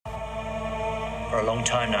For a long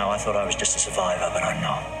time now, I thought I was just a survivor, but I'm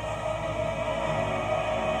not.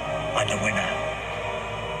 I'm the winner.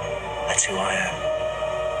 That's who I am.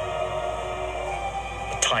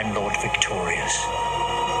 The Time Lord victorious.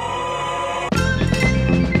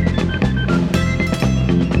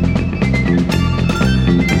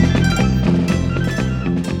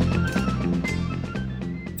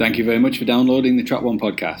 Thank you very much for downloading the Track One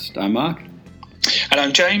podcast. I'm Mark. And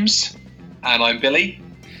I'm James. And I'm Billy.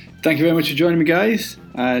 Thank you very much for joining me, guys.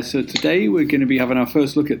 So today we're going to be having our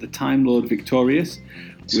first look at the Time Lord Victorious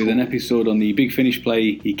with an episode on the Big Finish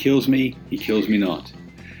play, He Kills Me, He Kills Me Not.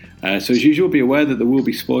 So as usual, be aware that there will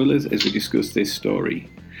be spoilers as we discuss this story.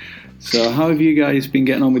 So how have you guys been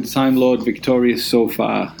getting on with the Time Lord Victorious so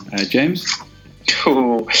far? James?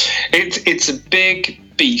 Oh, it's a big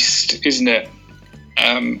beast, isn't it?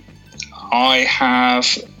 I have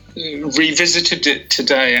revisited it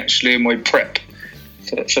today, actually, in my prep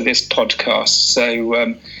for this podcast. So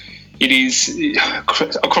it is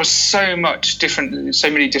across so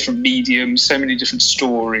many different mediums, so many different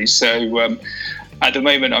stories. So at the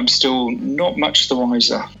moment, I'm still not much the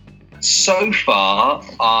wiser. So far,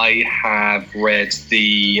 I have read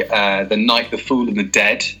the Night, the Fool and the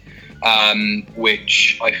Dead,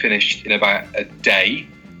 which I finished in about a day.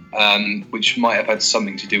 Which might have had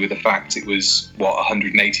something to do with the fact it was,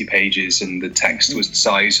 180 pages and the text was the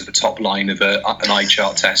size of the top line of an eye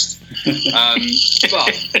chart test. But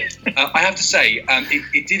I have to say,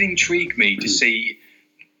 it did intrigue me to see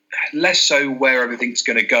less so where everything's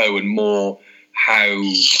going to go and more how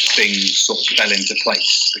things sort of fell into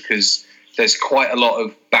place, because there's quite a lot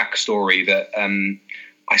of backstory that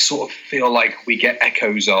I sort of feel like we get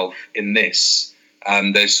echoes of in this.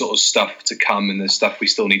 There's sort of stuff to come and there's stuff we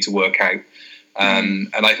still need to work out.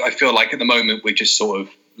 And I feel like at the moment we're just sort of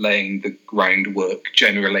laying the groundwork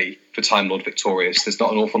generally for Time Lord Victorious. There's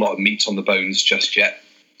not an awful lot of meat on the bones just yet.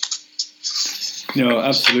 No,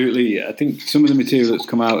 absolutely. I think some of the material that's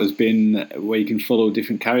come out has been where you can follow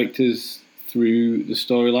different characters through the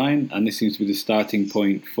storyline, and this seems to be the starting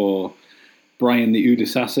point for Brian the Ood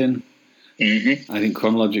Assassin. Mm-hmm. I think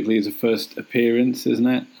chronologically is the first appearance, isn't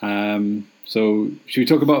it? So should we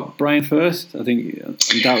talk about Brian first? I think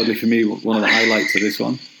undoubtedly for me one of the highlights of this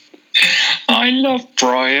one. I love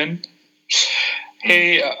Brian.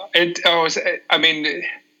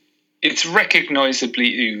 It's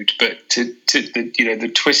recognisably Ood, but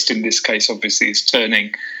the twist in this case obviously is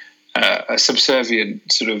turning a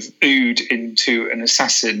subservient sort of Ood into an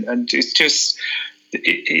assassin, and it's just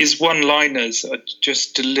his one-liners are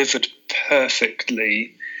just delivered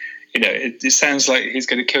perfectly. It sounds like he's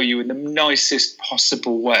going to kill you in the nicest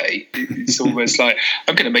possible way. It's almost like,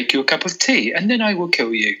 I'm going to make you a cup of tea and then I will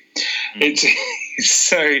kill you. It's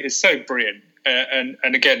so brilliant.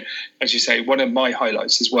 And again, as you say, one of my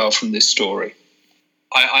highlights as well from this story.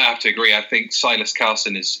 I have to agree. I think Silas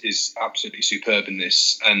Carson is absolutely superb in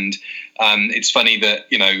this. And it's funny that,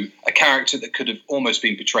 a character that could have almost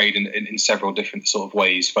been portrayed in several different sort of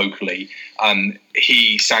ways vocally,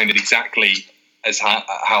 he sounded exactly as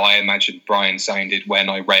how I imagined Brian sounded when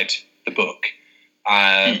I read the book.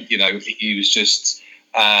 He was just,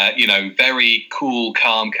 very cool,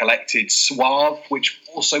 calm, collected, suave, which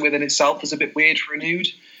also within itself is a bit weird for an Ood.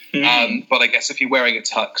 But I guess if you're wearing a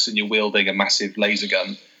tux and you're wielding a massive laser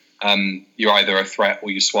gun, you're either a threat or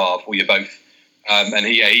you're suave or you're both. And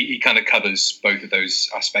he kind of covers both of those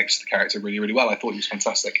aspects of the character really, really well. I thought he was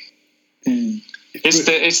fantastic.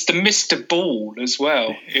 It's the Mr. Ball as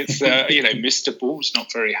well. It's Mr. Ball's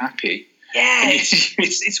not very happy. Yeah,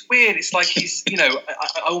 it's weird. It's like he's I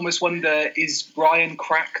almost wonder, is Brian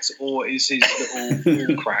cracked or is his little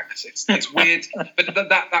ball cracked? It's weird, but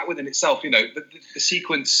that within itself, the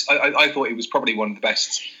sequence. I thought it was probably one of the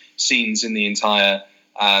best scenes in the entire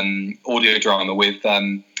audio drama with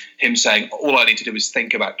him saying, "All I need to do is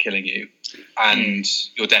think about killing you, and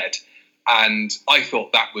you're dead." And I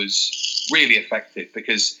thought that was really effective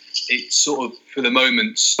because it sort of, for the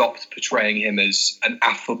moment, stopped portraying him as an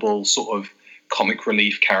affable sort of comic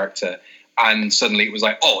relief character. And suddenly it was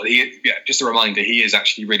like, just a reminder, he is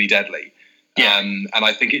actually really deadly. Yeah. And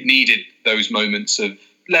I think it needed those moments of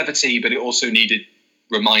levity, but it also needed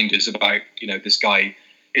reminders about, this guy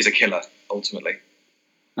is a killer, ultimately.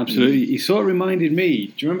 Absolutely. He sort of reminded me,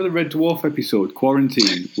 do you remember the Red Dwarf episode,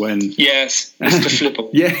 Quarantine, when... Yes, Mr. Flibble.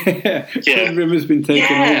 When Rimmer's been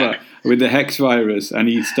taken over with the Hex virus and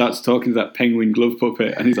he starts talking to that penguin glove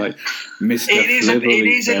puppet and he's like, Mr. Flibble. It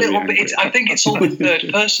is a little bit... I think it's all the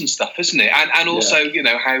third-person stuff, isn't it? And also,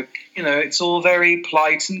 how, it's all very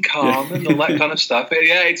polite and calm and all that kind of stuff.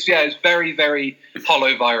 It's very, very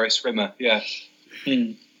hollow virus Rimmer, yeah.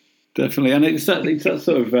 Definitely. And it's that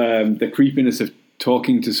sort of the creepiness of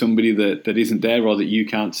talking to somebody that isn't there or that you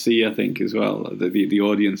can't see. I think as well that the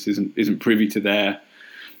audience isn't privy to their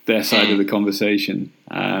side of the conversation.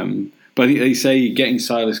 But they say getting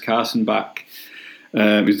Silas Carson back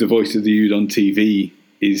as the voice of the Ood on TV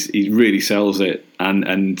he really sells it,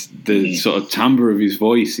 and the sort of timbre of his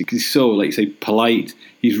voice, he's so, like you say, polite,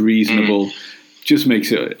 he's reasonable, just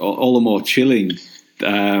makes it all the more chilling.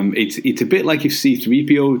 It's a bit like if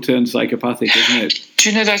C-3PO turned psychopathic, isn't it?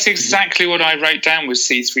 Do you know, that's exactly what I wrote down with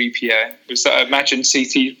C-3PO, was that I imagine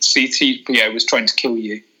C-3PO was trying to kill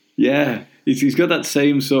you. Yeah, he's got that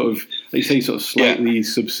same sort of, like you say, sort of slightly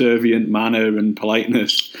subservient manner and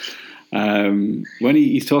politeness. When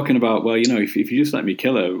he's talking about, well, if you just let me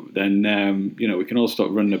kill her, then we can all stop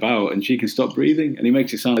running about and she can stop breathing, and he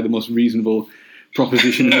makes it sound like the most reasonable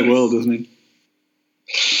proposition in the world, doesn't he?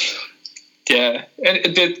 Yeah,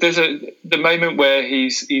 and there's the moment where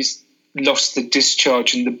he's lost the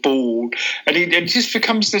discharge in the ball, and it just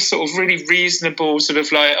becomes this sort of really reasonable sort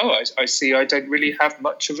of like, I see, I don't really have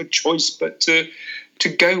much of a choice but to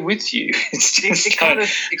go with you. It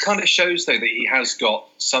kind of shows, though, that he has got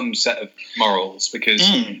some set of morals, because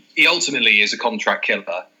he ultimately is a contract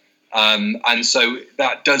killer, and so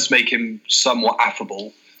that does make him somewhat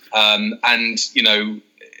affable. And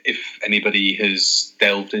if anybody has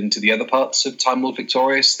delved into the other parts of Time Lord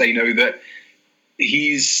Victorious, they know that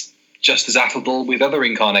he's just as affable with other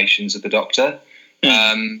incarnations of the Doctor.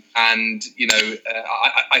 I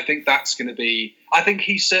think that's going to be... I think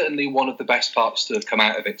he's certainly one of the best parts to have come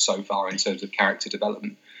out of it so far in terms of character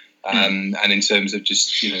development, and in terms of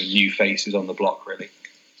just, new faces on the block, really.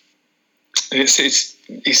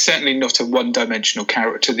 He's certainly not a one-dimensional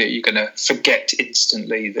character that you're going to forget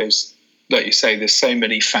instantly. There's, like you say, there's so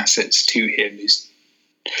many facets to him. He's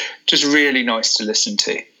just really nice to listen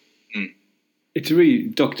to. It's a really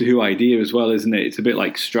Doctor Who idea as well, isn't it? It's a bit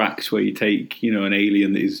like Strax, where you take, an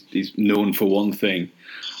alien that is known for one thing,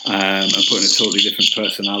 and putting a totally different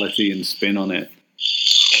personality and spin on it.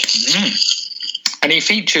 And he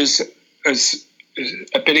features, as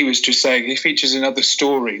Billy was just saying, he features in other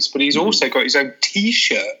stories, but he's also got his own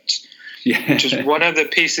T-shirt, which is one of the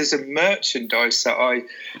pieces of merchandise that I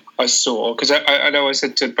saw, because I know I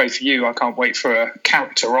said to both of you, I can't wait for a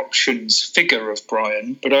character options figure of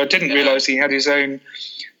Brian, but I didn't realise he had his own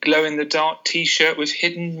glow-in-the-dark T-shirt with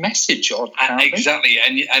hidden message on. Exactly,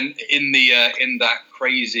 and in that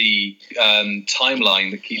crazy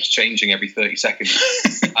timeline that keeps changing every 30 seconds,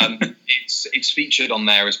 it's featured on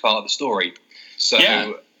there as part of the story. So.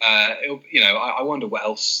 Yeah. I wonder what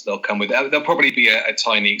else they'll come with. There'll probably be a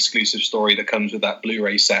tiny exclusive story that comes with that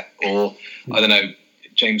Blu-ray set, or I don't know,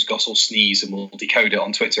 James Goss will sneeze and we'll decode it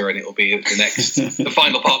on Twitter, and it'll be the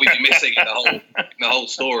final part we've been missing in the whole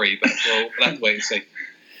story. But we'll have to wait and see.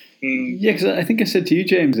 Yeah, because I think I said to you,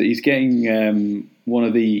 James, that he's getting one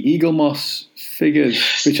of the Eagle Moss figures,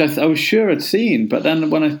 which I was sure I'd seen, but then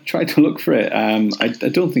when I tried to look for it, I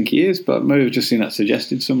don't think he is. But maybe I've just seen that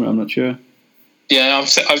suggested somewhere. I'm not sure. Yeah,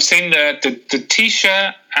 I've seen the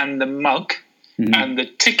T-shirt and the mug and the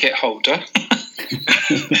ticket holder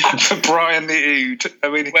for Brian the Ood. I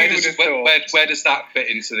mean, where does that fit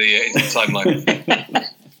into the timeline?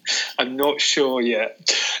 I'm not sure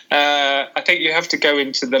yet. I think you have to go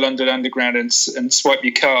into the London Underground and swipe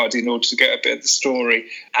your card in order to get a bit of the story.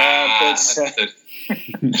 But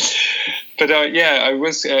I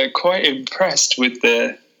was quite impressed with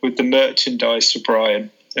the merchandise for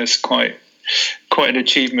Brian. It's quite an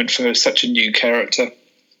achievement for such a new character.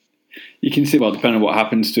 You can see, well, depending on what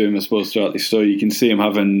happens to him, I suppose, throughout this story, you can see him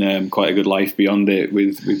having quite a good life beyond it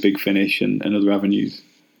with Big Finish and other avenues.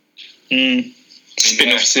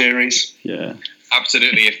 Spin-off series. Yeah.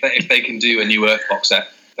 Absolutely. If they can do a New Earth box set,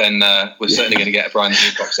 then we're certainly going to get a Brian the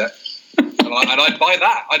Ood box set. And I'd buy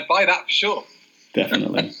that. I'd buy that for sure.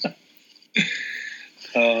 Definitely.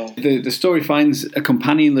 The story finds a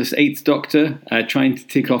companionless Eighth Doctor trying to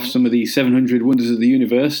tick off some of the 700 wonders of the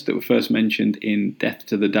universe that were first mentioned in Death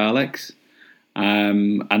to the Daleks.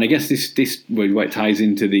 And I guess this ties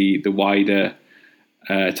into the wider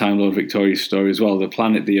Time Lord Victorious story as well. The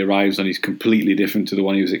planet that he arrives on is completely different to the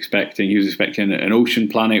one he was expecting. He was expecting an ocean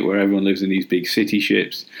planet where everyone lives in these big city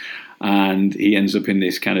ships, and he ends up in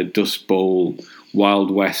this kind of Dust Bowl,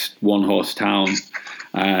 Wild West, one-horse town.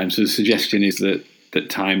 So the suggestion is that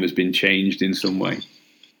time has been changed in some way.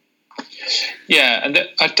 Yeah, and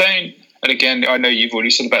and again, I know you've already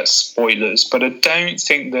said about spoilers, but I don't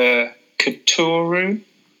think the Cthulhu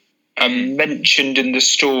are mentioned in the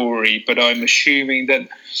story, but I'm assuming that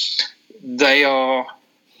they are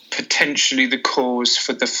potentially the cause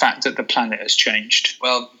for the fact that the planet has changed.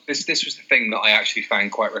 Well, this was the thing that I actually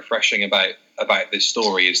found quite refreshing about this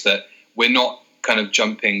story, is that we're not kind of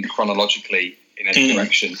jumping chronologically in any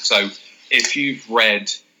direction. So if you've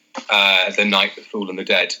read The Night, the Fool and the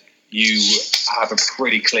Dead, you have a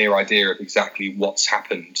pretty clear idea of exactly what's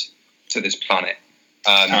happened to this planet.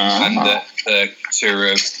 And that the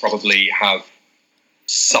Ktura probably have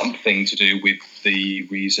something to do with the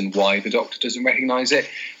reason why the Doctor doesn't recognise it.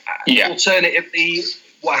 Alternatively,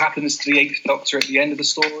 what happens to the Eighth Doctor at the end of the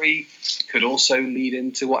story could also lead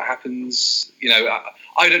into what happens.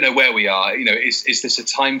 I don't know where we are. Is this a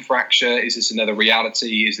time fracture? Is this another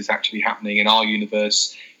reality? Is this actually happening in our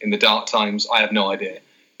universe in the dark times? I have no idea.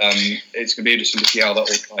 It's going to be interesting to see how that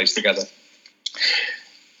all ties together.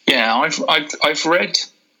 Yeah, I've read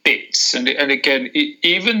bits, and again,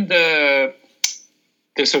 even the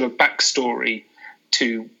sort of backstory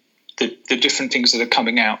to the different things that are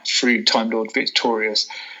coming out through Time Lord Victorious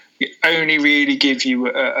only really give you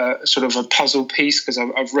a sort of a puzzle piece, because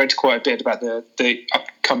I've read quite a bit about the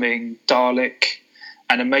upcoming Dalek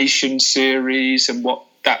animation series and what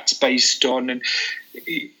that's based on, and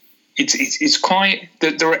it's quite.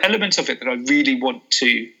 There are elements of it that I really want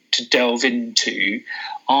to delve into.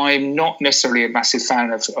 I'm not necessarily a massive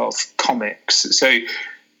fan of comics, so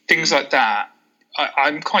things like that.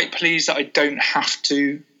 I'm quite pleased that I don't have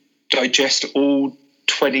to digest all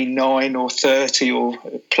 29 or 30 or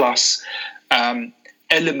plus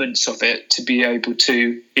elements of it to be able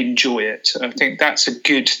to enjoy it. I think that's a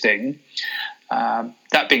good thing.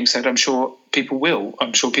 That being said, I'm sure people will.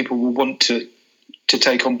 I'm sure people will want to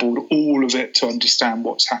take on board all of it to understand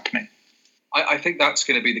what's happening. I think that's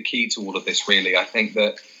going to be the key to all of this, really. I think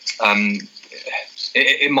that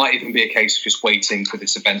it might even be a case of just waiting for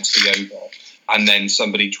this event to be over and then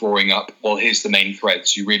somebody drawing up, well, here's the main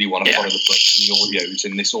threads. You really want to follow the books and the audios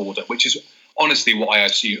in this order, which is honestly what I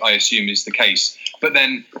assume is the case. But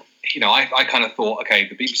then, I kind of thought, okay,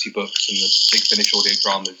 the BBC books and the Big Finish audio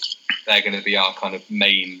dramas, they're going to be our kind of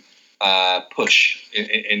main push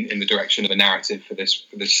in the direction of a narrative for this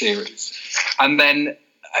series. And then,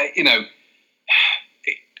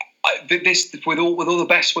 this with all the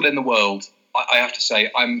best will in the world, I have to say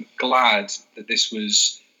I'm glad that this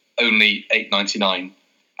was only $8.99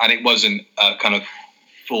 and it wasn't a kind of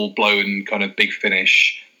full blown kind of Big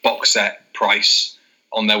Finish box set price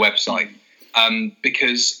on their website,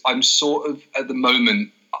 because I'm sort of at the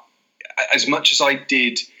moment, as much as I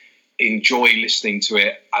did enjoy listening to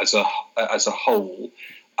it as a whole,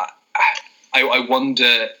 I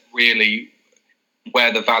wonder really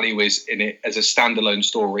where the value is in it as a standalone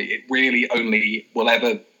story. It really only will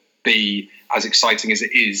ever be as exciting as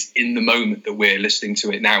it is in the moment that we're listening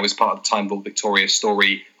to it now as part of the Time Lord Victorious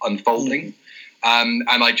story unfolding. And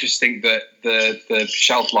I just think that the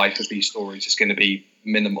shelf life of these stories is going to be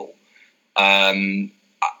minimal. Again,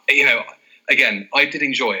 I did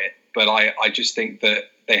enjoy it, but I just think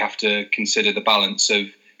that they have to consider the balance of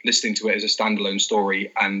listening to it as a standalone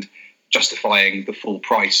story and justifying the full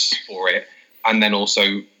price for it, and then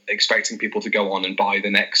also expecting people to go on and buy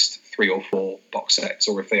the next 3 or 4 box sets,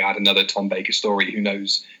 or if they add another Tom Baker story, who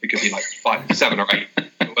knows? It could be like 5, 7 or 8.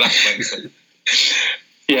 We'll have to wait and see.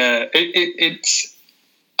 Yeah, it's.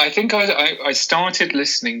 I think I started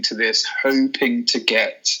listening to this hoping to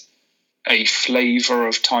get a flavour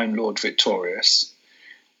of Time Lord Victorious.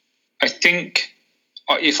 I think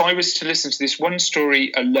if I was to listen to this one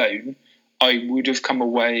story alone, I would have come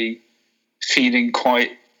away feeling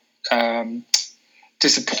quite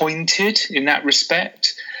disappointed in that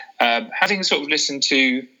respect. Having sort of listened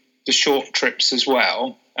to the short trips as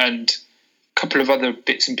well, and a couple of other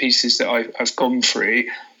bits and pieces that I've gone through,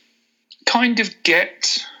 kind of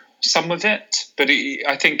get some of it. But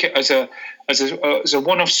I think as a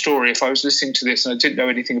one-off story, if I was listening to this and I didn't know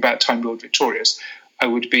anything about Time Lord Victorious, I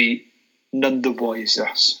would be none the wiser,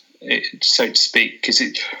 so to speak, because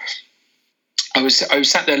I was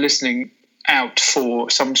sat there listening out for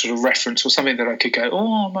some sort of reference or something that I could go,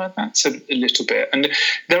 oh, well, that's a little bit. And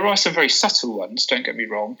there are some very subtle ones, don't get me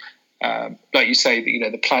wrong. Like you say,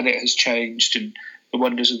 the planet has changed and the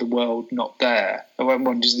wonders of the world not there, the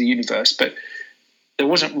wonders of the universe. But there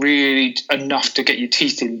wasn't really enough to get your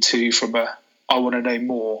teeth into from I want to know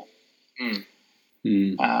more.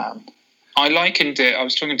 I likened it, I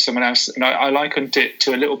was talking to someone else, and I likened it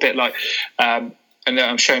to a little bit like, and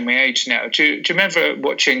I'm showing my age now. Do you remember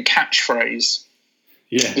watching Catchphrase?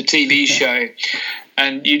 Yeah. The TV show,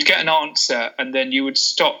 and you'd get an answer, and then you would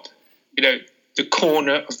stop, the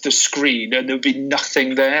corner of the screen, and there would be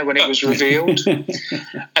nothing there when it was revealed.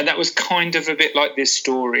 And that was kind of a bit like this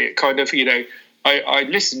story. It kind of, I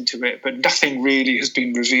listened to it, but nothing really has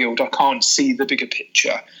been revealed. I can't see the bigger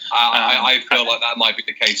picture. I feel like that might be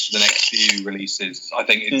the case for the next few releases. I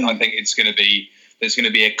think it's going to be there's going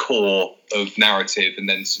to be a core of narrative and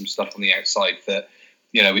then some stuff on the outside that,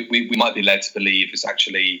 you know, we might be led to believe is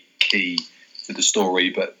actually key to the story,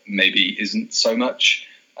 but maybe isn't so much.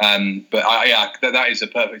 But that is a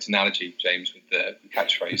perfect analogy, James, with the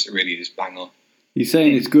catchphrase. It really is bang on. You're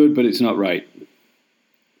saying it's good, but it's not right.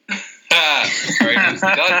 Very nicely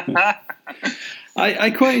done.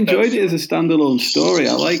 I quite enjoyed it as a standalone story.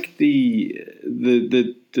 I like the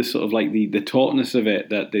sort of like the tautness of it,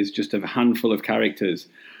 that there's just a handful of characters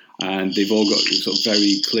and they've all got sort of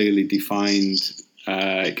very clearly defined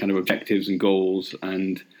kind of objectives and goals,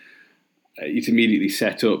 and it's immediately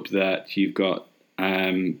set up that you've got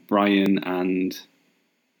Brian and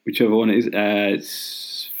whichever one it is,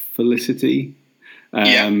 it's Felicity,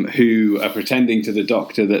 who are pretending to the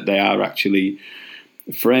Doctor that they are actually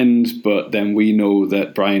friends, but then we know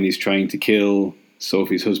that Brian is trying to kill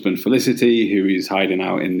Sophie's husband Felicity, who is hiding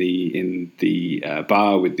out in the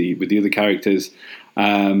bar with the other characters.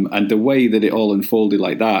 And the way that it all unfolded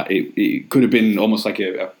like that, it could have been almost like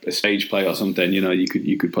a stage play or something. You know,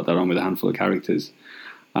 you could put that on with a handful of characters.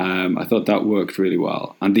 I thought that worked really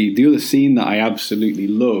well. And the other scene that I absolutely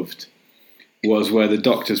loved was where the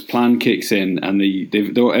Doctor's plan kicks in, and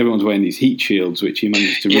everyone's wearing these heat shields, which he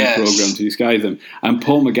managed to reprogram to disguise them. And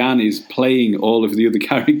Paul McGann is playing all of the other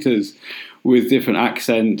characters with different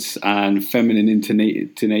accents and feminine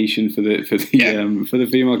intonation for the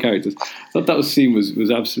female characters. I thought that scene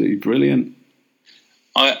was absolutely brilliant.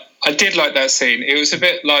 I did like that scene. It was a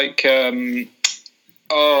bit like in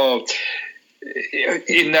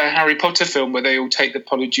the Harry Potter film where they all take the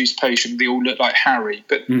polyjuice potion, they all look like Harry,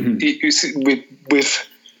 but it was with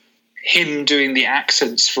him doing the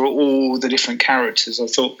accents for all the different characters. I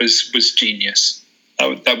thought was genius.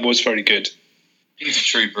 That was very good. He's a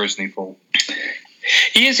trooper, isn't he, Paul?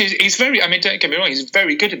 He is. He's very. I mean, don't get me wrong. He's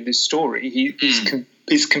very good in this story. He's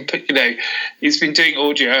been doing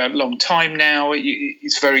audio a long time now.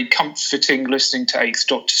 It's very comforting listening to Eighth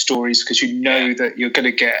Doctor stories because you know that you're going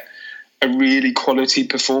to get a really quality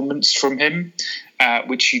performance from him,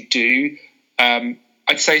 which you do. I'd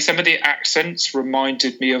say some of the accents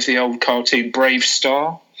reminded me of the old cartoon Brave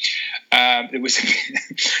Star. It was.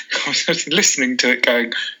 I was listening to it,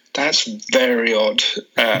 going, "That's very odd."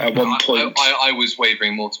 At one point, I was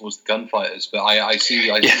wavering more towards the gunfighters, but I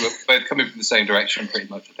see. We're both coming from the same direction, pretty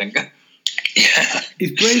much. I think. Yeah.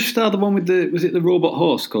 Is Brave Star the one with was it the robot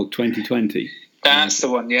horse called 2020? That's the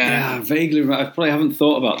one, yeah. Yeah, vaguely. I probably haven't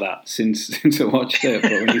thought about that since I watched it,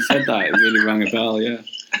 but when you said that, it really rang a bell. Yeah.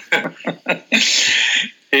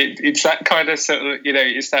 It's that kind of sort of, you know,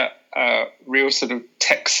 it's that real sort of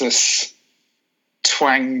Texas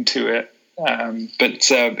twang to it. But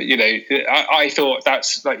you know, I thought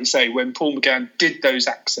that's, like you say, when Paul McGann did those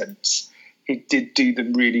accents, he did do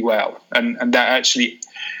them really well, and that actually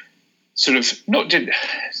sort of didn't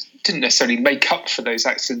necessarily make up for those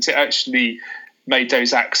accents. It actually made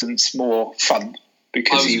those accents more fun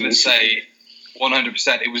because I was going to say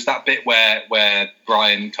 100%. It was that bit where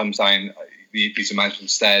Brian comes down these imagined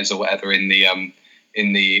stairs or whatever in the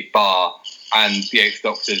bar, and the Eighth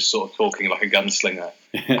Doctor's sort of talking like a gunslinger.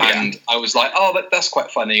 And I was like, oh, that's quite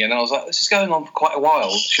funny. And I was like, this is going on for quite a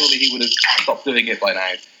while. Surely he would have stopped doing it by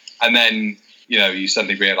now. And then, you know, you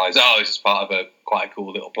suddenly realise, oh, this is part of quite a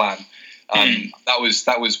cool little plan.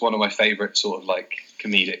 That was one of my favourite sort of like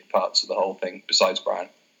comedic parts of the whole thing, besides Brian.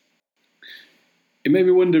 It made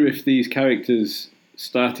me wonder if these characters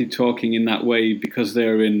started talking in that way because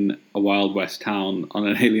they're in a Wild West town on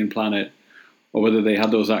an alien planet, or whether they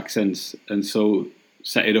had those accents and so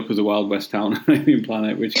set it up as a Wild West town on an alien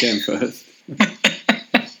planet, which came first. Maybe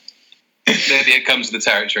it comes to the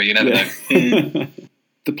territory, you never know.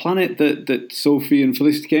 The planet that Sophie and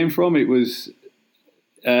Felicity came from, it was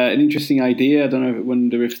an interesting idea. I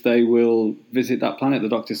wonder if they will visit that planet. The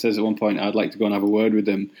Doctor says at one point, I'd like to go and have a word with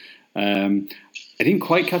them. I didn't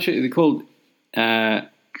quite catch it. They're called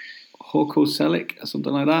Hokoselic or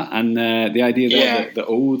something like that. And the idea there that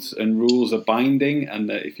oaths and rules are binding, and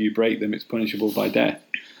that if you break them, it's punishable by death.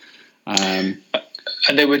 And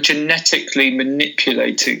they were genetically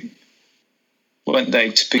manipulating, weren't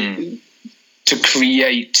they, to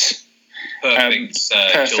create perfect.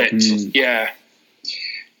 Yeah.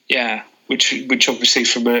 Which obviously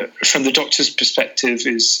from the Doctor's perspective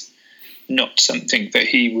is not something that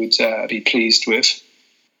he would be pleased with.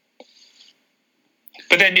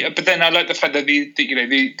 But then I like the fact that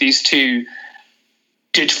these two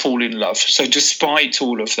did fall in love. So despite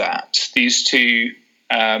all of that, these two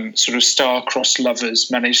sort of star-crossed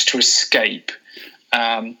lovers managed to escape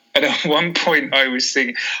And at one point I was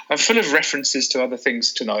thinking, I'm full of references to other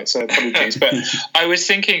things tonight, so apologies, but I was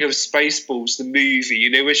thinking of Spaceballs, the movie,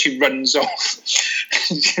 where she runs off.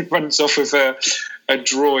 She runs off with a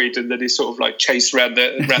droid and then is sort of like chased around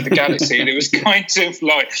the galaxy. And it was kind of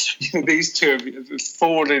like these two have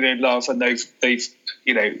fallen in love and they've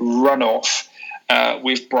run off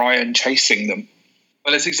with Brian chasing them.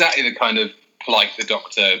 Well, it's exactly the kind of plight the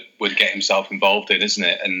Doctor would get himself involved in, isn't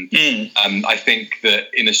it? And I think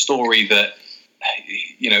that in a story that,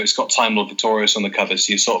 it's got Time Lord Victorious on the cover,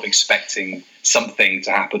 so you're sort of expecting something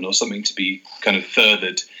to happen or something to be kind of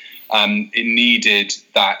furthered. It needed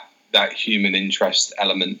that human interest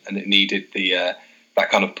element, and it needed that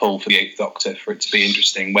kind of pull for the Eighth Doctor for it to be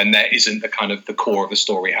interesting when there isn't the kind of the core of the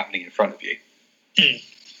story happening in front of you.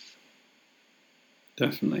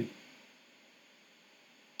 Definitely.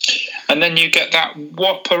 And then you get that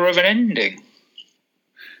whopper of an ending.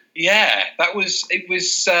 Yeah, it was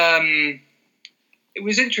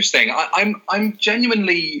interesting. I'm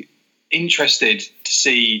genuinely interested to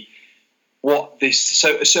see what this.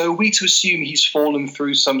 So are we to assume he's fallen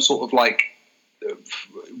through some sort of like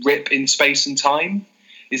rip in space and time?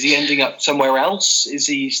 Is he ending up somewhere else? Is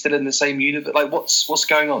he still in the same universe? Like, what's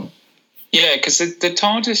going on? Yeah, because the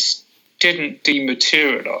TARDIS didn't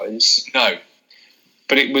dematerialize. No.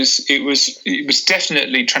 But it was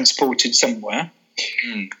definitely transported somewhere.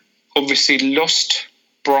 Obviously lost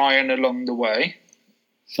Brian along the way.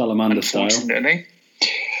 Salamander style. Unfortunately.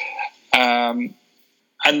 And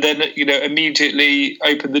then, immediately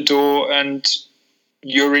open the door and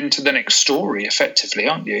you're into the next story, effectively,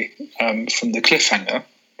 aren't you? From the cliffhanger.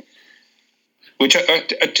 Which I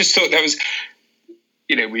just thought that was,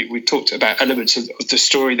 we talked about elements of the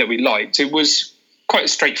story that we liked. It was quite a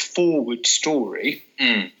straightforward story.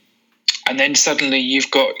 And then suddenly you've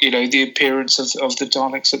got, the appearance of the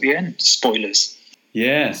Daleks at the end. Spoilers.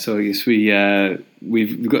 Yeah, so I guess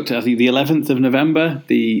we've got to, I think, the 11th of November,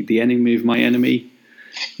 the Enemy of My Enemy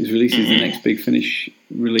is releases the next Big Finish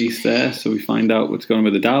release there. So we find out what's going on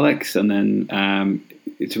with the Daleks, and then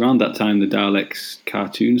it's around that time the Daleks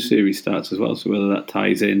cartoon series starts as well. So whether that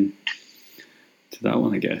ties in to that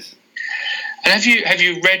one, I guess. And have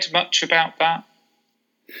you read much about that?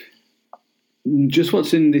 Just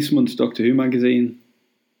what's in this month's Doctor Who magazine.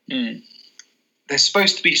 There's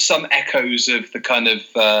supposed to be some echoes of the kind of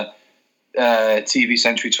TV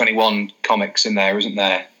Century 21 comics in there, isn't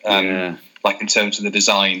there? Yeah. Like in terms of the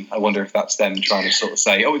design. I wonder if that's them trying to sort of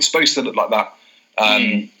say, it's supposed to look like that.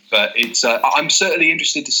 But it's I'm certainly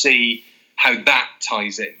interested to see how that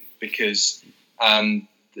ties in, because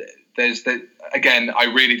there's again, I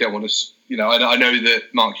really don't want to, I know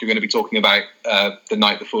that, Mark, you're going to be talking about The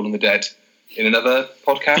Night, the Fool and the Dead in another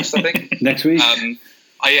podcast, I think. Next week.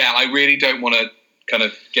 I really don't want to kind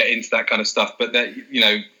of get into that kind of stuff, but that,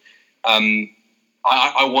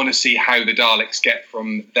 I want to see how the Daleks get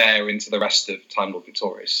from there into the rest of Time Lord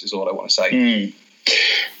Victorious, is all I want to say.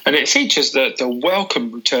 And it features the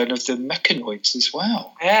welcome return of the mechanoids as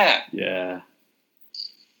well. Yeah.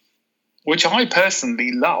 Which I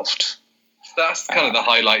personally loved. That's kind of the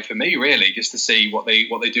highlight for me, really, just to see what they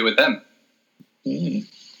do with them.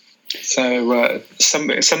 So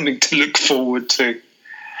something to look forward to.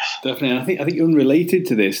 Definitely. And I think unrelated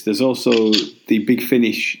to this, there's also the Big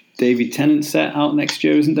Finish David Tennant set out next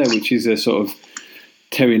year, isn't there? Which is a sort of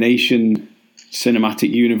Terry Nation cinematic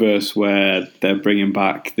universe where they're bringing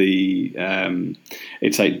back the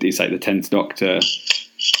it's like the 10th Doctor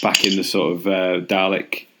back in the sort of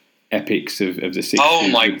Dalek epics of the 60s. Oh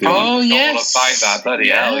my God! Yes, I want to fight that. Bloody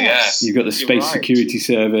hell! Yeah. You've got the Space Security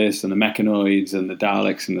Service and the Mechanoids and the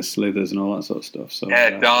Daleks and the Slithers and all that sort of stuff. So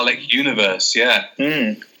Dalek universe. Yeah.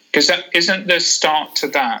 Because that isn't the start to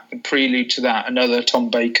that, the prelude to that, a new Tom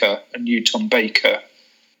Baker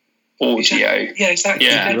audio. Is that right?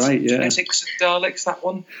 Yeah. Genetics of Daleks, that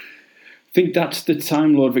one? I think that's the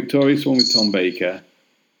Time Lord Victorious one with Tom Baker.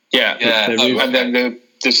 Yeah. And then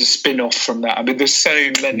there's a spin-off from that. I mean, there's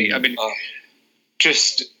so many. I mean,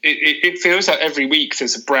 just it feels like every week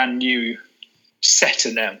there's a brand new set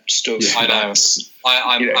announced. I know.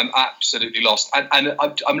 I'm absolutely lost. And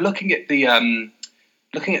I'm looking at the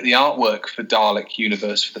artwork for Dalek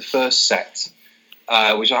Universe for the first set,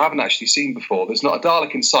 which I haven't actually seen before. There's not a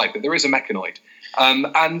Dalek in sight, but there is a mechanoid.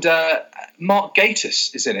 And Mark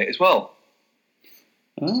Gatiss is in it as well.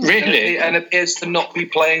 Oh. Really? And appears to not be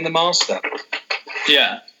playing the Master.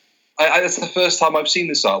 Yeah. That's the first time I've seen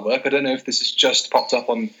this artwork. I don't know if this has just popped up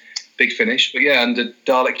on Big Finish, but yeah, under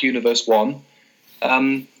Dalek Universe 1,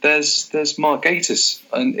 there's Mark Gatiss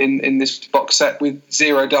in this box set with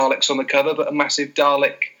 0 Daleks on the cover, but a massive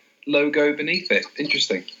Dalek logo beneath it.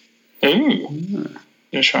 Interesting. Ooh.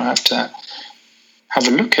 I'm sure I have to have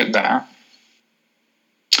a look at that.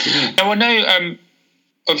 Now, I know,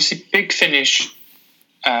 obviously, Big Finish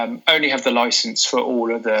only have the license for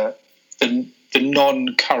all of the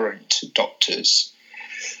non-current Doctors.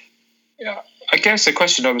 Yeah, I guess the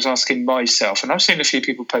question I was asking myself, and I've seen a few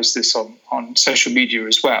people post this on social media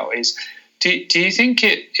as well, is do you think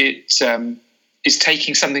it is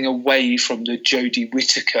taking something away from the Jodie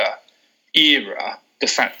Whittaker era, the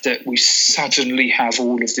fact that we suddenly have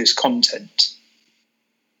all of this content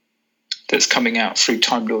that's coming out through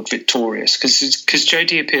Time Lord Victorious? Because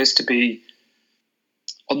Jodie appears to be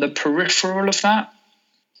on the peripheral of that.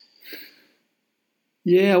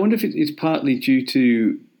 Yeah, I wonder if it's partly due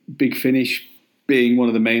to Big Finish being one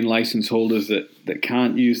of the main license holders that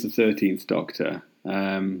can't use the 13th Doctor.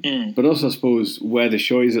 But also, I suppose, where the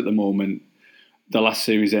show is at the moment, the last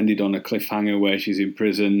series ended on a cliffhanger where she's in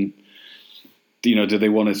prison. You know, do they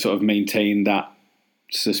want to sort of maintain that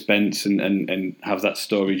suspense and have that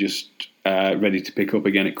story just ready to pick up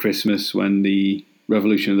again at Christmas when the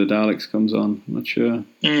Revolution of the Daleks comes on? I'm not sure.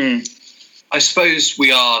 I suppose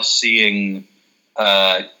we are seeing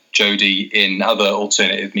Jodie in other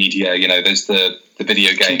alternative media. You know, there's the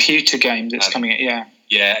video game, computer game that's coming out.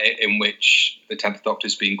 Yeah, in which the 10th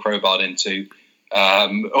Doctor's being crowbarred into,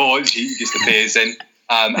 or he disappears in.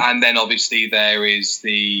 And then obviously there is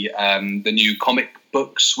the new comic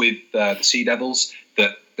books with the Sea Devils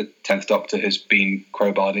that the 10th Doctor has been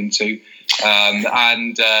crowbarred into.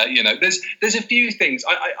 You know, there's a few things.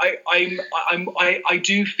 I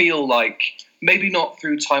do feel like, maybe not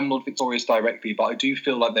through Time Lord Victorious directly, but I do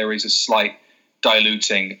feel like there is a slight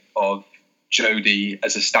diluting of Jodie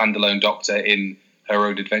as a standalone Doctor in her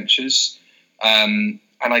own adventures. And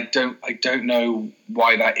I don't know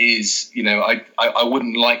why that is. You know, I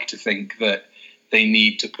wouldn't like to think that they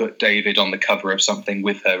need to put David on the cover of something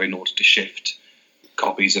with her in order to shift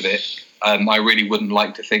copies of it. I really wouldn't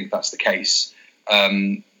like to think that's the case.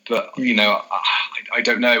 But, you know, I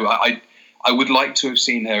don't know. I would like to have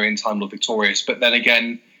seen her in Time Lord Victorious, but then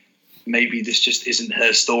again, maybe this just isn't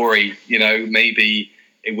her story. You know, maybe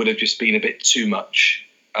it would have just been a bit too much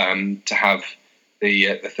to have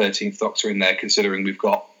the 13th Doctor in there, considering we've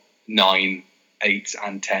got 9, 8,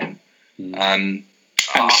 and 10. And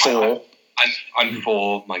 4. And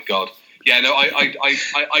 4, my God. Yeah, no,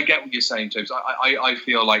 I get what you're saying, James. I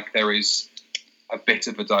feel like there is a bit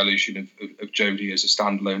of a dilution of Jodie as a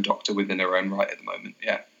standalone Doctor within her own right at the moment,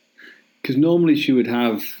 yeah. Because normally she would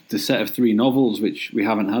have the set of 3 novels, which we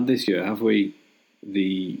haven't had this year, have we? The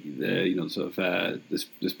you know, sort of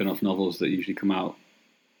the spin-off novels that usually come out.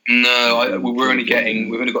 No, we've only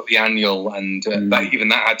got the annual, and even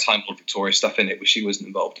that had Time Lord Victoria stuff in it, which she wasn't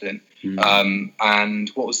involved in. And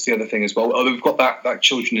what was the other thing as well? Oh, we've got that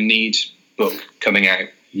Children in Need book coming out.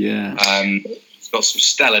 Yeah. It's got some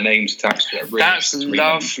stellar names attached to it. Really, that's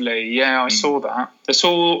lovely. Yeah, I saw that. That's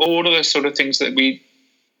all of the sort of things that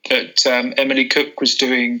Emily Cook was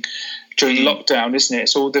doing during lockdown, isn't it?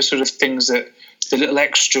 It's all the sort of things that the little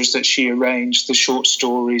extras that she arranged, the short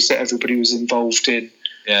stories that everybody was involved in.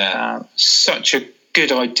 Yeah, such a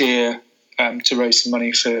good idea to raise some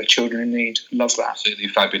money for children in need. Love that. Absolutely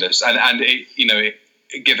fabulous. And it, you know,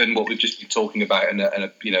 given what we've just been talking about, and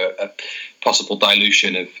a you know, a possible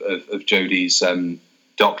dilution of Jodie's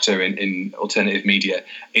Doctor in alternative media,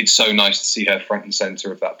 it's so nice to see her front and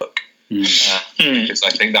centre of that book. Because I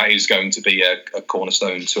think that is going to be a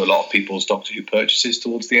cornerstone to a lot of people's Doctor Who purchases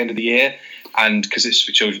towards the end of the year. And because it's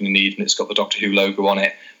for children in need and it's got the Doctor Who logo on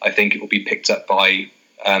it, I think it will be picked up by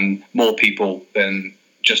more people than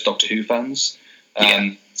just Doctor Who fans.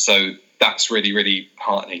 So that's really, really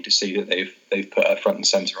heartening to see that they've put her front and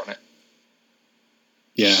centre on it.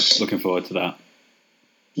 Yeah, looking forward to that.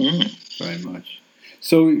 Very much.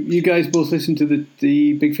 So you guys both listen to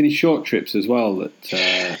the Big Finish short trips as well that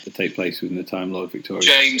take place within the Time Lord Victorious.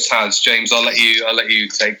 James has. James, I'll let you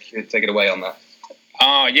take it away on that.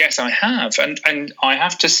 Yes, I have, and I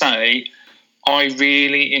have to say, I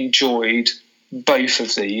really enjoyed both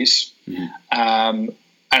of these, and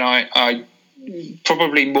I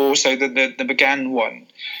probably more so than the McGann one.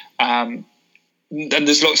 And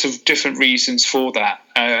there's lots of different reasons for that.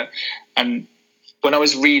 And when I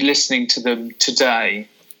was re-listening to them today,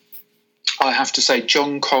 I have to say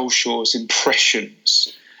John Colshaw's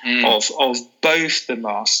impressions of both the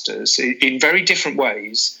Masters in very different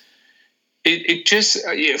ways. It just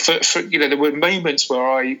for you know, there were moments where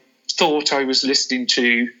I thought I was listening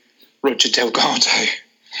to Roger Delgado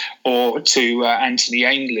or to Anthony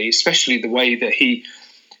Ainley, especially the way that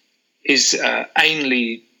his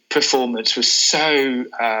Ainley performance was so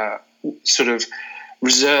sort of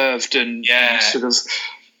reserved and sort of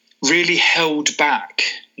really held back,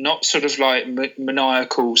 not sort of like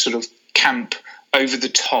maniacal sort of camp over the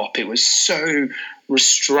top. It was so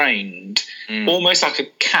restrained, almost like a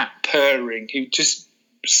cat purring, who just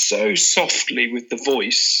so softly with the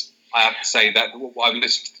voice. I have to say that I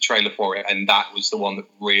listened to the trailer for it, and that was the one that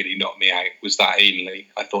really knocked me out, was that Ainley.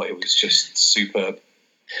 I thought it was just superb.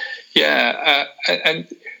 Yeah, and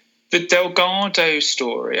the Delgado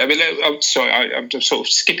story. I mean, I'm sorry, I'm just sort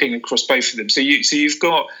of skipping across both of them. So you've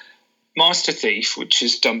got Master Thief, which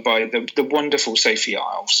is done by the wonderful Sophie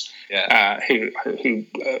Isles, who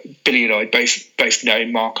Billy and I both know.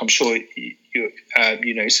 Mark, I'm sure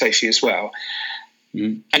you know Sophie as well.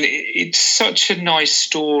 And it's such a nice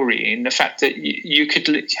story in the fact that you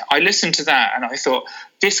could. I listened to that and I thought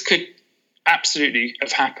this could absolutely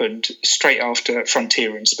have happened straight after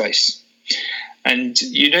Frontier in Space. And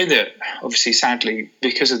you know that obviously, sadly,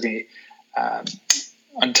 because of the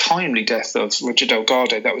untimely death of Roger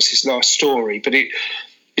Delgado, that was his last story. But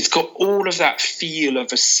it's got all of that feel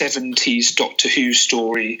of a 70s Doctor Who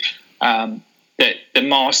story. That the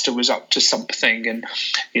Master was up to something and,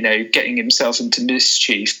 you know, getting himself into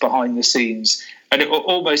mischief behind the scenes, and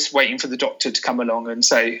almost waiting for the Doctor to come along and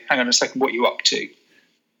say, hang on a second, what are you up to?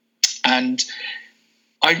 And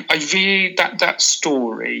I really, that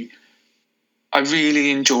story, I really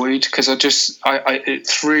enjoyed, because it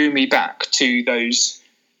threw me back to those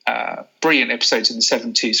brilliant episodes in the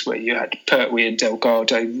 70s where you had Pertwee and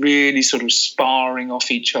Delgado really sort of sparring off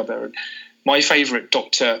each other. And my favourite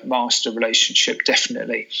Doctor-Master relationship,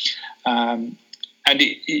 definitely. And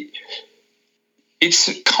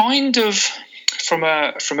it's kind of, from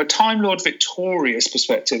a Time Lord Victorious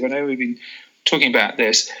perspective, I know we've been talking about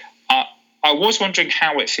this, I was wondering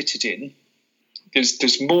how it fitted in.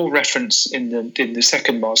 There's more reference in the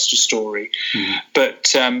second Master story,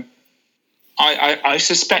 but I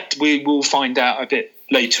suspect we will find out a bit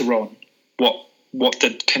later on what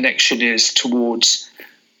the connection is towards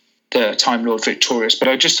the Time Lord Victorious. But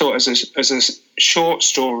I just thought as a short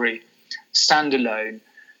story, standalone,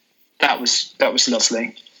 that was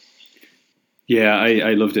lovely. Yeah,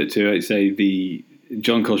 I loved it too. I'd say the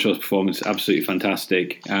John Culshaw's performance, absolutely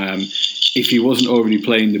fantastic. If he wasn't already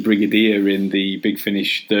playing the Brigadier in the Big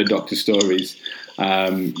Finish Third Doctor stories, you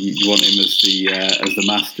want him as the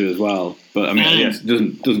Master as well. But I mean, yes,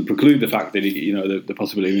 it doesn't preclude the fact that the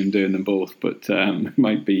possibility of him doing them both. But it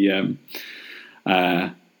might be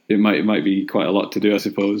it might be quite a lot to do, I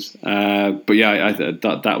suppose. But yeah, I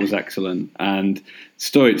that was excellent, and the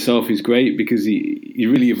story itself is great because he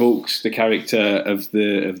really evokes the character of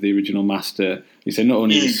the original Master. You say not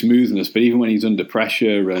only the smoothness, but even when he's under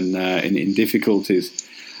pressure and in difficulties,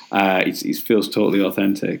 it feels totally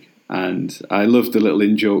authentic. And I love the little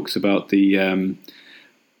in-jokes about the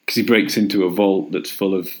because he breaks into a vault that's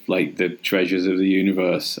full of like the treasures of the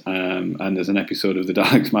universe, and there's an episode of the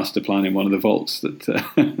Daleks' master plan in one of the vaults that.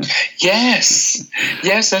 Yes,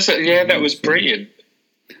 that was brilliant.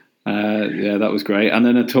 Yeah, that was great, and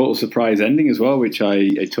then a total surprise ending as well, which I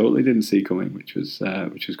totally didn't see coming, which was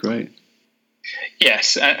great.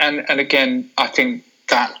 Yes, and again, I think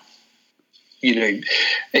that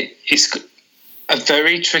it's a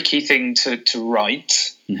very tricky thing to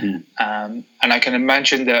write. And I can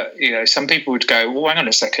imagine that some people would go, well, hang on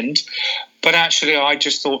a second, but actually I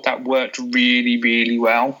just thought that worked really, really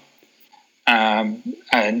well. And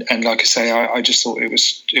like I say, I just thought it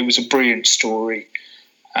was a brilliant story,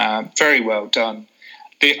 very well done.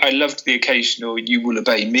 I loved the occasional "You will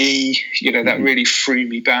obey me," that really threw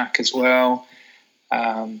me back as well.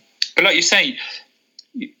 But like you say,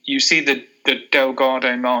 you see the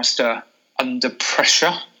Delgado Master under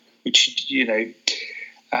pressure, which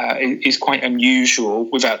is quite unusual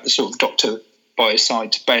without the sort of Doctor by his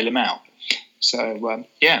side to bail him out. So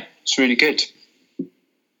it's really good.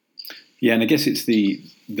 Yeah, and I guess it's the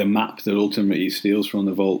map that ultimately steals from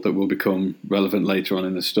the vault that will become relevant later on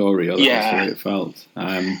in the story. Or that's the way it felt.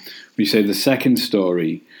 You say the second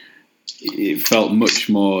story, it felt much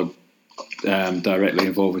more directly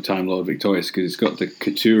involved with Time Lord Victorious because it's got the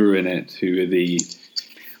Katura in it, who are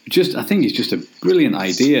I think it's just a brilliant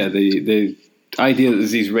idea. The idea that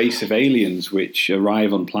there's these race of aliens which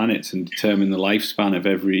arrive on planets and determine the lifespan of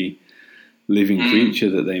every living creature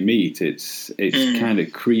that they meet. It's kind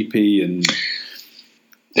of creepy, and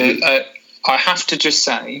I have to just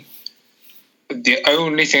say, the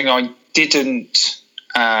only thing I didn't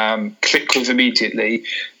click with immediately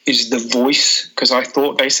is the voice, because I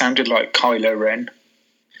thought they sounded like Kylo Ren.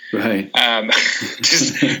 Right.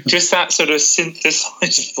 Just that sort of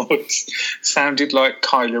synthesized voice sounded like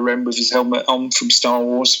Kylo Ren with his helmet on from Star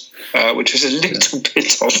Wars, which was a little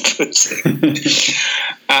bit off-putting.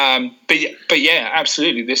 But yeah,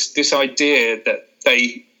 absolutely. This idea that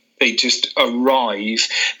they just arrive,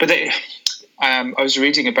 but they. I was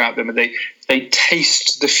reading about them, and they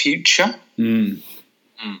taste the future, and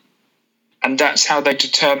that's how they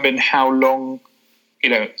determine how long.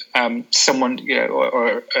 Someone,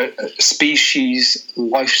 or a species'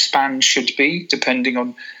 lifespan should be, depending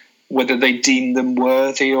on whether they deem them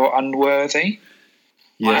worthy or unworthy.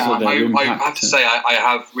 Yeah, I have to say I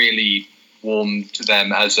have really warmed to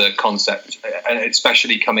them as a concept,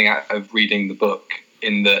 especially coming out of reading the book.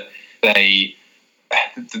 In that the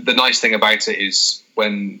nice thing about it is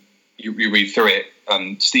when you read through it,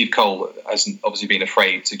 Steve Cole hasn't obviously been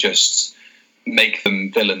afraid to just make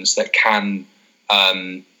them villains that can.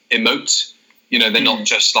 Emote, they're not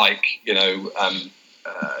just like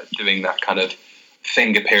doing that kind of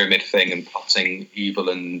finger pyramid thing and plotting evil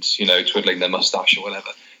and twiddling their mustache or whatever.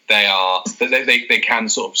 They can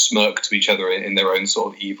sort of smirk to each other in their own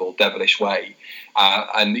sort of evil, devilish way,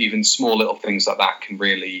 and even small little things like that can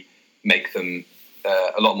really make them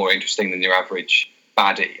a lot more interesting than your average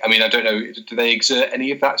baddie. I mean, I don't know, do they exert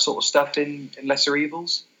any of that sort of stuff in Lesser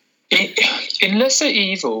Evils? In Lesser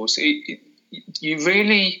Evils,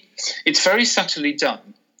 it's very subtly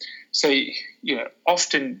done. So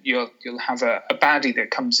often you'll have a baddie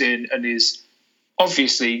that comes in and is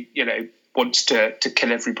obviously wants to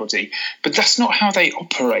kill everybody, but that's not how they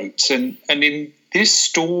operate. And in this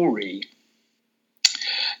story,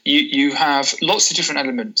 you have lots of different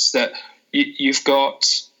elements. That you've got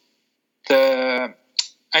the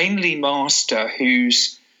Ainley Master,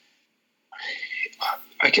 who's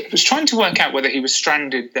I was trying to work out whether he was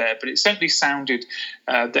stranded there, but it certainly sounded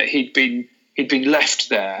that he'd been left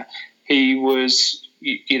there. He was,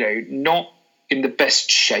 not in the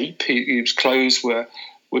best shape. His clothes were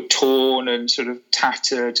torn and sort of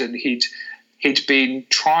tattered, and he'd been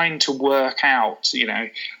trying to work out,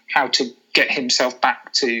 how to get himself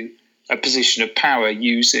back to a position of power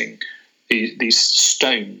using these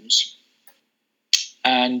stones.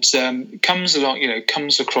 And comes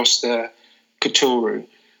across the Katoru,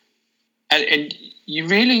 and you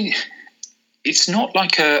really, it's not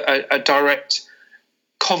like a direct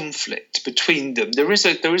conflict between them. There is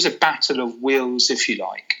a battle of wills, if you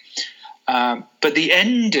like, but the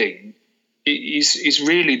ending is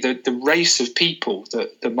really the race of people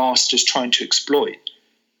that the Master's trying to exploit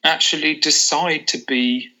actually decide to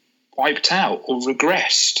be wiped out or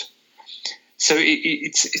regressed. So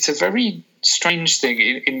it's a very strange thing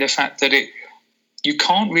in the fact that you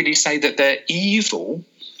can't really say that they're evil,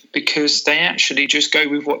 because they actually just go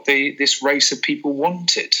with what this race of people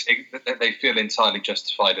wanted. They feel entirely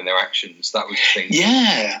justified in their actions. That was the thing.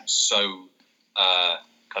 Yeah. So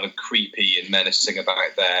kind of creepy and menacing about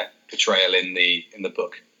their portrayal in the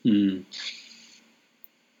book. Mm.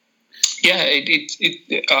 Yeah,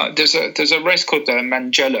 there's a race called the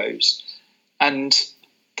Mangellos, and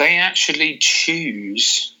they actually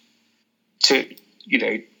choose to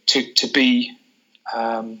be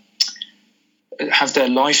have their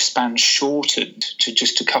lifespan shortened to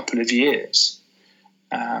just a couple of years,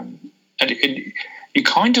 and you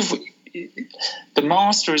kind of, the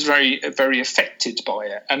Master is very, very affected by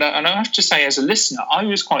it, and I have to say, as a listener, I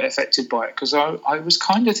was quite affected by it, because I was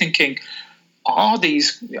kind of thinking, are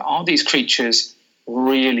these creatures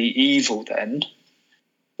really evil then,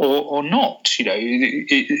 or not?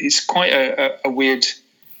 It's quite a weird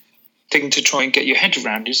thing to try and get your head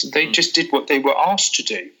around. Is that they just did what they were asked to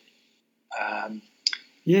do.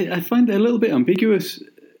 Yeah, I find it a little bit ambiguous,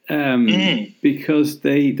 because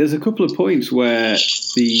there's a couple of points where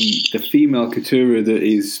the female Katura that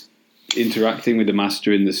is interacting with the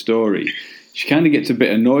Master in the story, she kind of gets a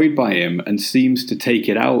bit annoyed by him and seems to take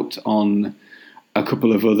it out on a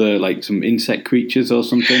couple of other, like some insect creatures or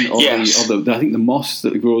something, or yes. I think the moss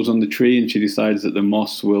that grows on the tree, and she decides that the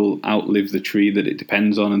moss will outlive the tree that it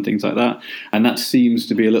depends on and things like that. And that seems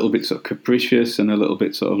to be a little bit sort of capricious and a little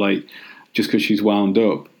bit sort of like just because she's wound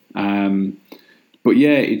up. But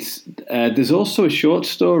yeah, it's there's also a short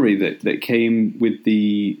story that came with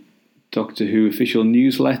the Doctor Who official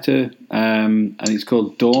newsletter, and it's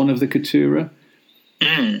called Dawn of the Katura.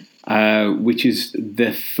 Which is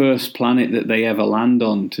the first planet that they ever land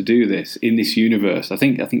on to do this in this universe. I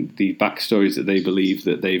think the backstory is that they believe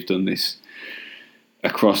that they've done this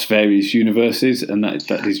across various universes, and that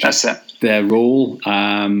is just their role.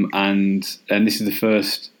 And this is the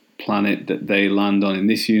first planet that they land on in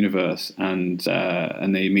this universe, and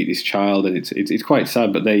they meet this child, and it's quite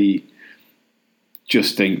sad. But they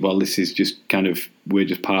just think, well, this is just kind of, we're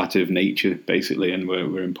just part of nature, basically, and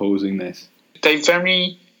we're imposing this. They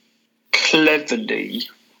very cleverly,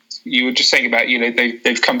 you were just saying about,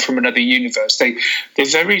 they've come from another universe. They're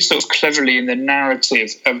very sort of cleverly in the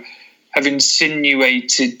narrative have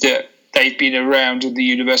insinuated that they've been around in the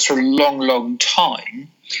universe for a long, long time,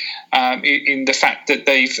 in the fact that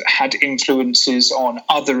they've had influences on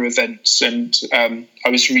other events. And I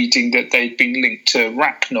was reading that they've been linked to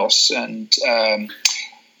Arachnos and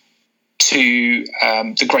to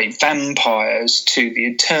the great vampires, to the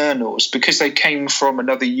Eternals, because they came from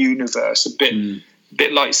another universe, a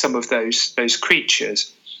bit like some of those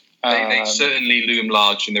creatures. They certainly loom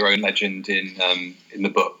large in their own legend in the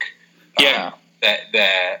book. Yeah.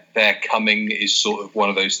 Their coming is sort of one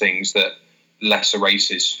of those things that lesser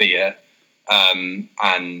races fear,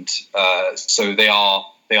 so they are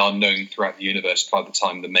known throughout the universe by the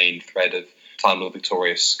time the main thread of Time Lord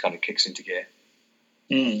Victorious kind of kicks into gear.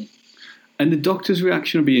 Mm. And the Doctor's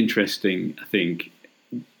reaction will be interesting, I think,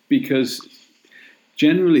 because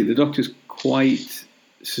generally the Doctor's quite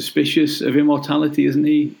suspicious of immortality, isn't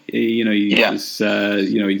he? He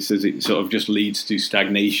says it sort of just leads to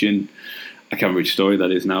stagnation. I can't remember which story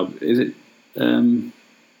that is now. Is it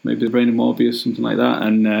maybe The Brain of Morbius, something like that?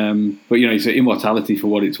 And but he said immortality for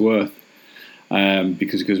what it's worth,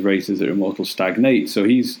 because races that are immortal stagnate. So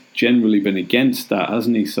he's generally been against that,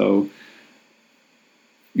 hasn't he? So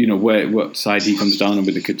what side he comes down on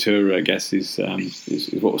with the Keturah, I guess, is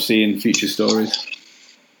what we'll see in future stories.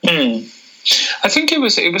 I think it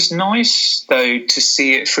was nice though to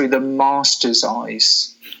see it through the Master's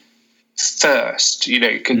eyes first.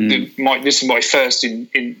 This is my first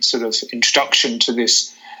in sort of introduction to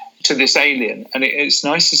this alien, and it's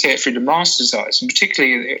nice to see it through the Master's eyes, and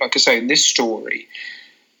particularly, like I say, in this story,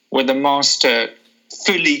 where the Master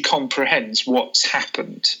fully comprehends what's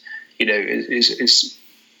happened. Is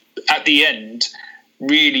at the end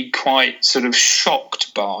really quite sort of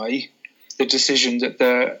shocked by the decision that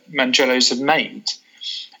the Mangelos have made.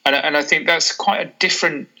 And I think that's quite a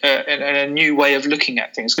different and a new way of looking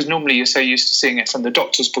at things, because normally you're so used to seeing it from the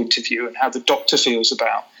Doctor's point of view and how the Doctor feels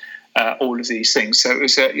about all of these things. So it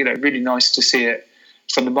was really nice to see it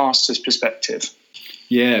from the Master's perspective.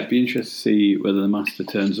 Yeah, it'd be interesting to see whether the Master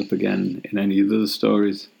turns up again in any of the other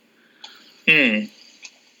stories.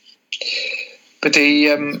 But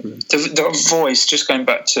the voice, just going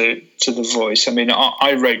back to the voice, I mean,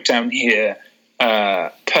 I wrote down here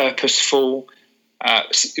purposeful,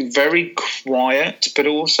 very quiet, but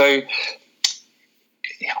also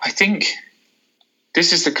I think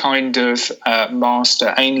this is the kind of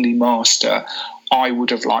Ainley Master I would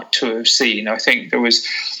have liked to have seen. I think there was,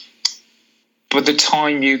 by the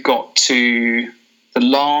time you got to the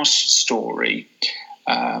last story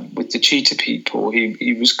with the Cheetah People,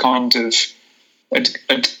 he was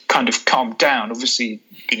had kind of calmed down. Obviously,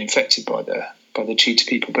 he'd been infected by the Cheetah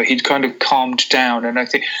People, but he'd kind of calmed down. And I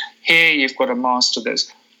think here you've got a Master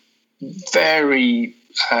that's very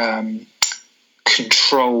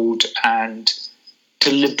controlled and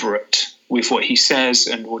deliberate with what he says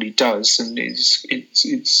and what he does, and it's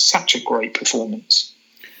such a great performance.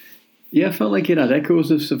 Yeah, I felt like it had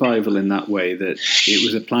echoes of Survival in that way, that it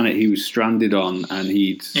was a planet he was stranded on, and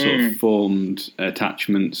he'd sort of formed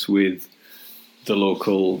attachments with the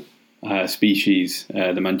local species,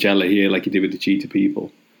 the Mangella here, like he did with the Cheetah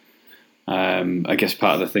People. I guess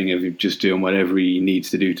part of the thing of just doing whatever he needs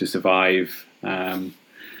to do to survive in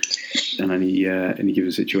any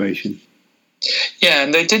given situation. Yeah,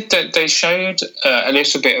 and they did that. They showed a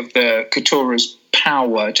little bit of the Keturah's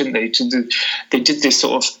power, didn't they? They did this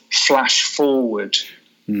sort of flash forward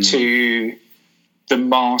to the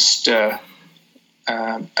Master.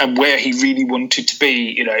 And where he really wanted to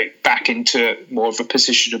be, back into more of a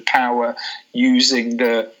position of power, using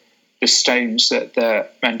the stones that the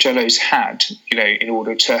Mangelos had, in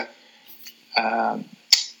order to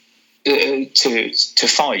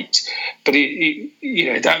fight. But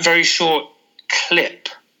that very short clip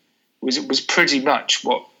was pretty much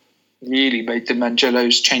what really made the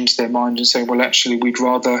Mangelos change their mind and say, well, actually, we'd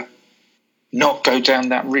rather not go down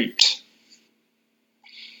that route.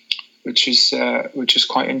 Which is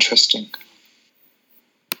quite interesting.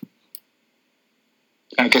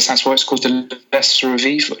 I guess that's why it's called the lesser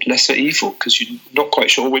evil, because you're not quite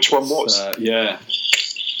sure which one was. Yeah,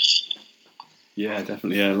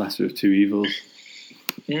 definitely. Yeah, lesser of two evils.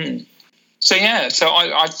 So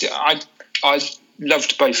I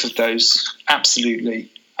loved both of those, absolutely.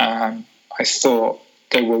 I thought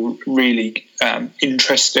they were really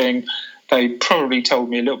interesting. They probably told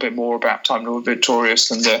me a little bit more about Time Lord Victorious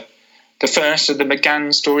than the first of the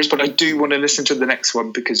McGann stories, but I do want to listen to the next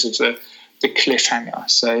one because of cliffhanger.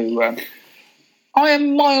 So I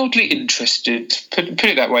am mildly interested. Put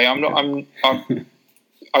it that way.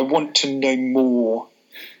 I want to know more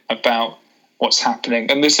about what's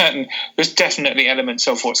happening, and there's definitely elements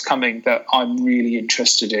of what's coming that I'm really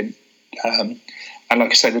interested in. And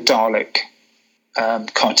like I say, the Dalek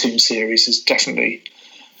cartoon series is definitely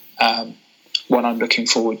one I'm looking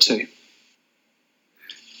forward to.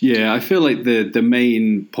 Yeah, I feel like the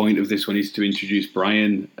main point of this one is to introduce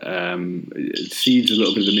Brian. It seeds a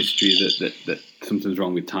little bit of the mystery that something's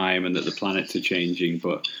wrong with time and that the planets are changing,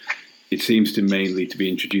 but it seems to mainly to be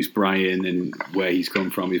introduce Brian and where he's come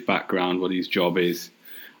from, his background, what his job is,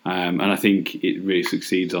 and I think it really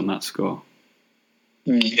succeeds on that score.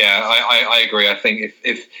 Yeah, I agree. I think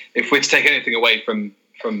if we're to take anything away from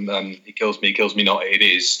He Kills Me Not, it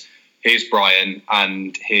is here's Brian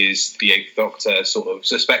and here's the Eighth Doctor sort of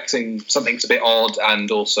suspecting something's a bit odd, and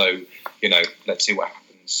also, let's see what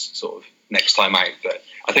happens sort of next time out. But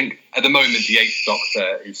I think at the moment the Eighth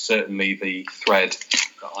Doctor is certainly the thread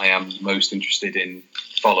that I am most interested in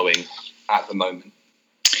following at the moment.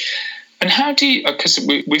 And how do you, because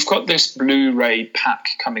we've got this Blu-ray pack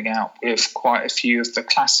coming out with quite a few of the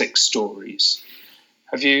classic stories.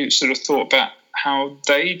 Have you sort of thought about how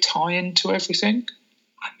they tie into everything?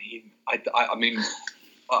 I mean,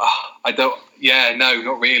 I don't. Yeah, no,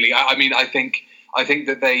 not really. I think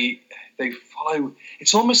that they follow.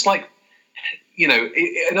 It's almost like,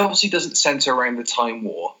 it obviously doesn't centre around the Time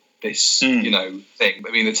War. This thing. I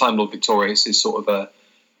mean, the Time Lord Victorious is sort of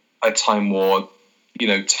a Time War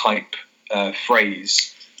type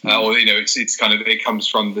phrase, or it's kind of, it comes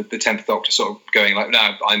from the 10th Doctor sort of going like,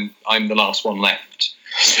 no, I'm the last one left.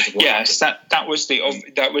 Yes, that was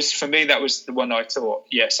for me. That was the one I thought.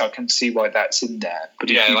 Yes, I can see why that's in there. But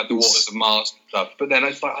like the Waters of Mars and stuff. But then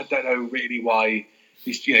it's like, I don't know really why.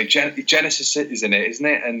 Genesis is in it, isn't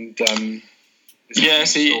it? And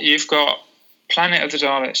so you've got Planet of the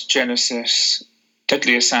Daleks, Genesis,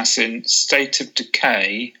 Deadly Assassin, State of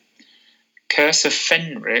Decay, Curse of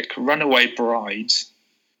Fenric, Runaway Bride,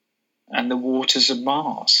 and the Waters of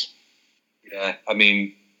Mars. Yeah, I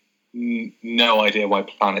mean, no idea why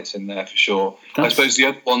Planet's in there for sure. I suppose the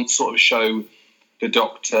other ones sort of show the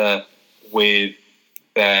Doctor with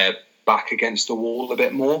their back against the wall a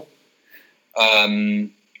bit more.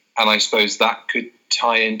 And I suppose that could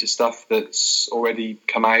tie into stuff that's already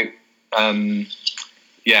come out.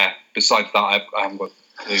 Besides that, I haven't got a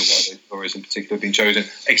clue why those stories in particular have been chosen,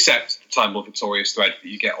 except the Time Lord Victorious thread that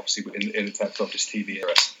you get obviously in the 10th Doctor's TV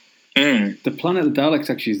era. The Planet of the Daleks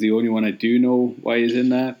actually is the only one I do know why he's in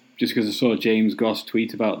there, just because I saw James Goss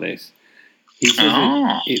tweet about this. He says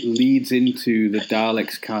it leads into the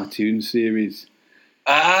Daleks cartoon series.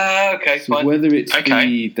 Okay, so fine. Whether it's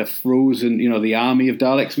the frozen, the army of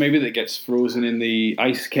Daleks maybe that gets frozen in the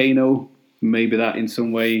ice Kano, maybe that in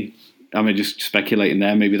some way, I'm just speculating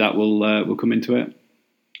there, maybe that will come into it.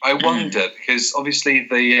 I wonder, because obviously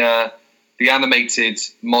the animated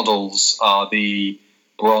models are the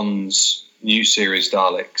bronze new series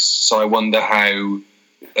Daleks, so I wonder how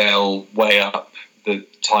they'll weigh up the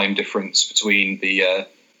time difference between the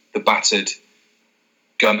battered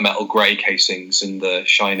gunmetal grey casings and the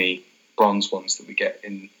shiny bronze ones that we get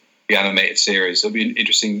in the animated series. It'll be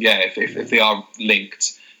interesting, if they are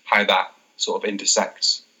linked, how that sort of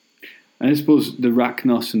intersects. And I suppose the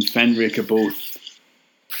Rachnos and Fenric are both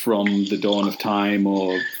from the dawn of time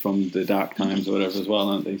or from the dark times or whatever as well,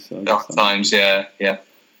 aren't they? So dark times, yeah.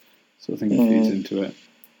 So I think it feeds into it.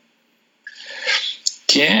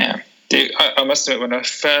 Yeah. I must admit, when I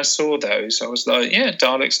first saw those, I was like, yeah,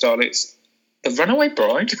 Daleks. The Runaway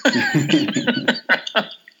Bride?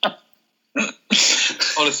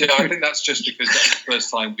 Honestly, I think that's just because that's the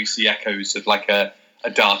first time we see echoes of like a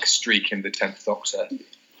dark streak in the 10th Doctor.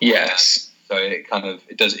 Yes. So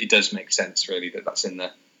it does make sense really that that's in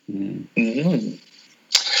there. Mm-hmm.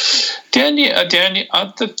 The only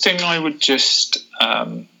other thing I would just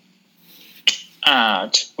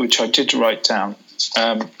add, which I did write down,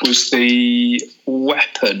 was the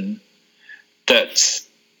weapon that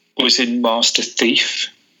was in Master Thief.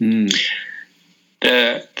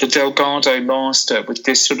 The Delgado Master with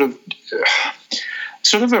this sort of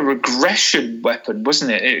a regression weapon,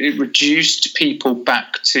 wasn't it? It reduced people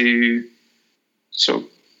back to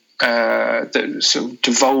the sort of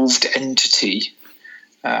devolved entity,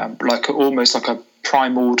 almost like a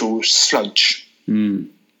primordial sludge.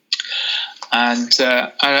 And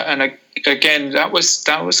again, that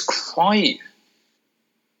was quite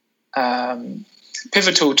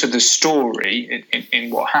pivotal to the story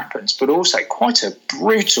in what happens, but also quite a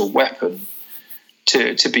brutal weapon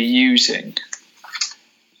to be using.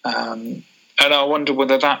 And I wonder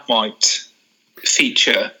whether that might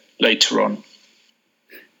feature later on.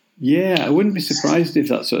 Yeah, I wouldn't be surprised if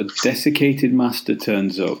that sort of desiccated Master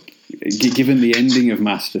turns up, given the ending of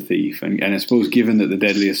Master Thief, and I suppose given that the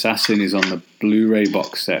Deadly Assassin is on the Blu-ray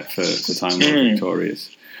box set for Time Lord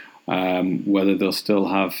Victorious, whether they'll still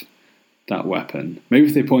have that weapon. Maybe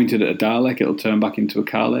if they pointed at a Dalek, it'll turn back into a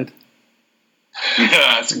Khaled. Yeah,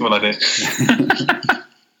 that's a good idea.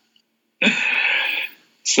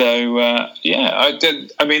 So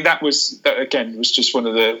I mean, that was just one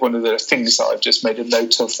of the things that I've just made a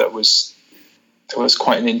note of. That was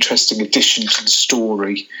quite an interesting addition to the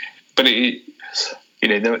story. But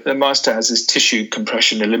the Master has his tissue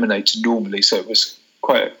compression eliminator normally, so it was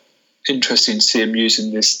quite interesting to see him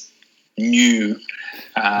using this new,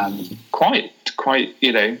 quite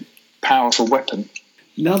powerful weapon.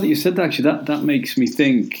 Now that you said that, actually, that makes me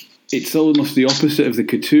think it's almost the opposite of the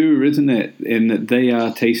Keturah, isn't it? In that they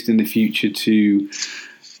are tasting the future to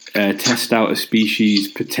test out a species'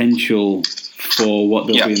 potential for what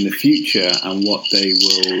they'll be in the future and what they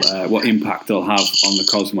will, what impact they'll have on the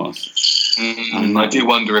cosmos. And I do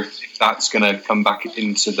wonder if that's going to come back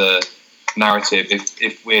into the narrative.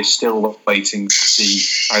 If we're still waiting to see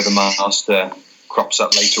how the Master crops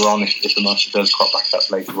up later on, if the Master does crop back up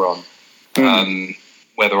later on,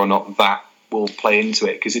 whether or not that will play into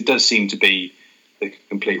it, because it does seem to be the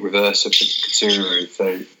complete reverse of the Keturah.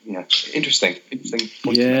 So, interesting.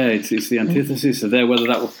 Yeah, it's the antithesis of there. Whether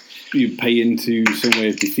that will pay into some way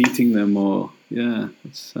of defeating them, or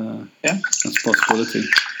that's a possibility.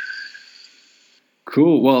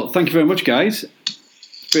 Cool. Well, thank you very much, guys.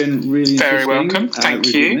 It's been really very interesting. Welcome. Thank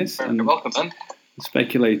you. You're welcome, man.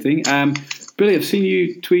 Speculating. Billy, I've seen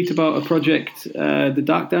you tweet about a project, the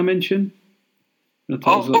Dark Dimension.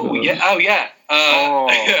 Oh yeah.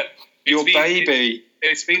 Your baby.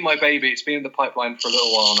 It's been my baby. It's been in the pipeline for a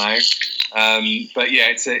little while now. But yeah,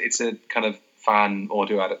 it's a kind of fan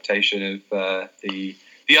audio adaptation of the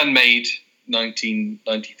Unmade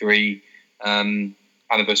 1993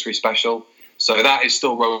 anniversary special. So that is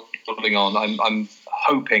still rolling on. I'm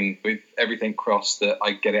hoping, with everything crossed, that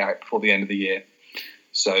I get it out before the end of the year.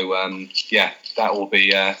 So that'll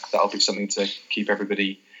be something to keep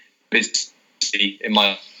everybody busy in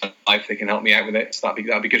my life. They can help me out with it, so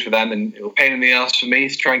that'll be good for them, and it'll be a pain in the ass for me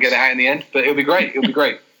to try and get it out in the end, but it'll be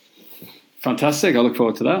great. Fantastic. I look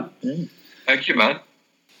forward to that. Thank you, man.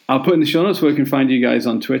 I'll put in the show notes where we can find you guys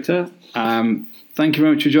on Twitter. Thank you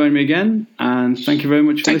very much for joining me again, and thank you very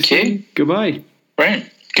much for listening. You. Goodbye.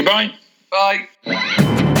 Right. Goodbye. Bye.